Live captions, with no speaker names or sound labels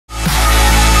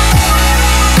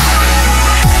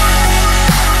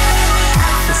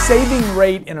saving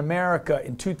rate in America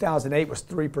in 2008 was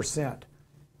 3%.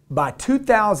 By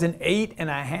 2008 and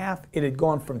a half, it had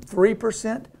gone from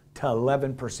 3% to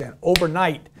 11%.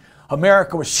 Overnight,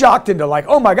 America was shocked into like,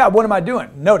 oh my God, what am I doing?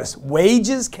 Notice,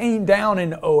 wages came down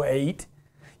in 2008,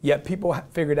 yet people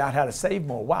figured out how to save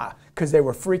more. Why? Because they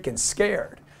were freaking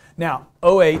scared. Now,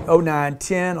 2008, 2009,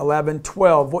 10, 11,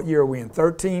 12, what year are we in?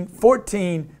 13,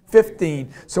 14,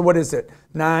 15. So what is it?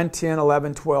 9, 10,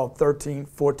 11, 12, 13,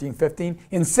 14, 15.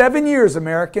 In 7 years,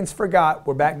 Americans forgot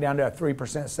we're back down to a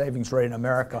 3% savings rate in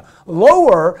America.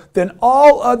 Lower than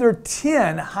all other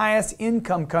 10 highest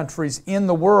income countries in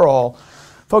the world.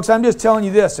 Folks, I'm just telling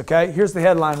you this, okay? Here's the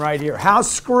headline right here. How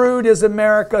screwed is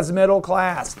America's middle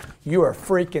class? You are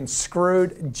freaking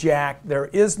screwed, Jack. There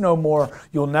is no more.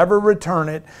 You'll never return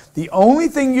it. The only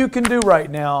thing you can do right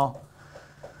now,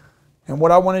 and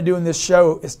what I want to do in this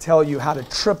show is tell you how to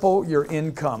triple your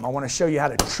income. I want to show you how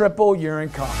to triple your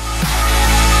income.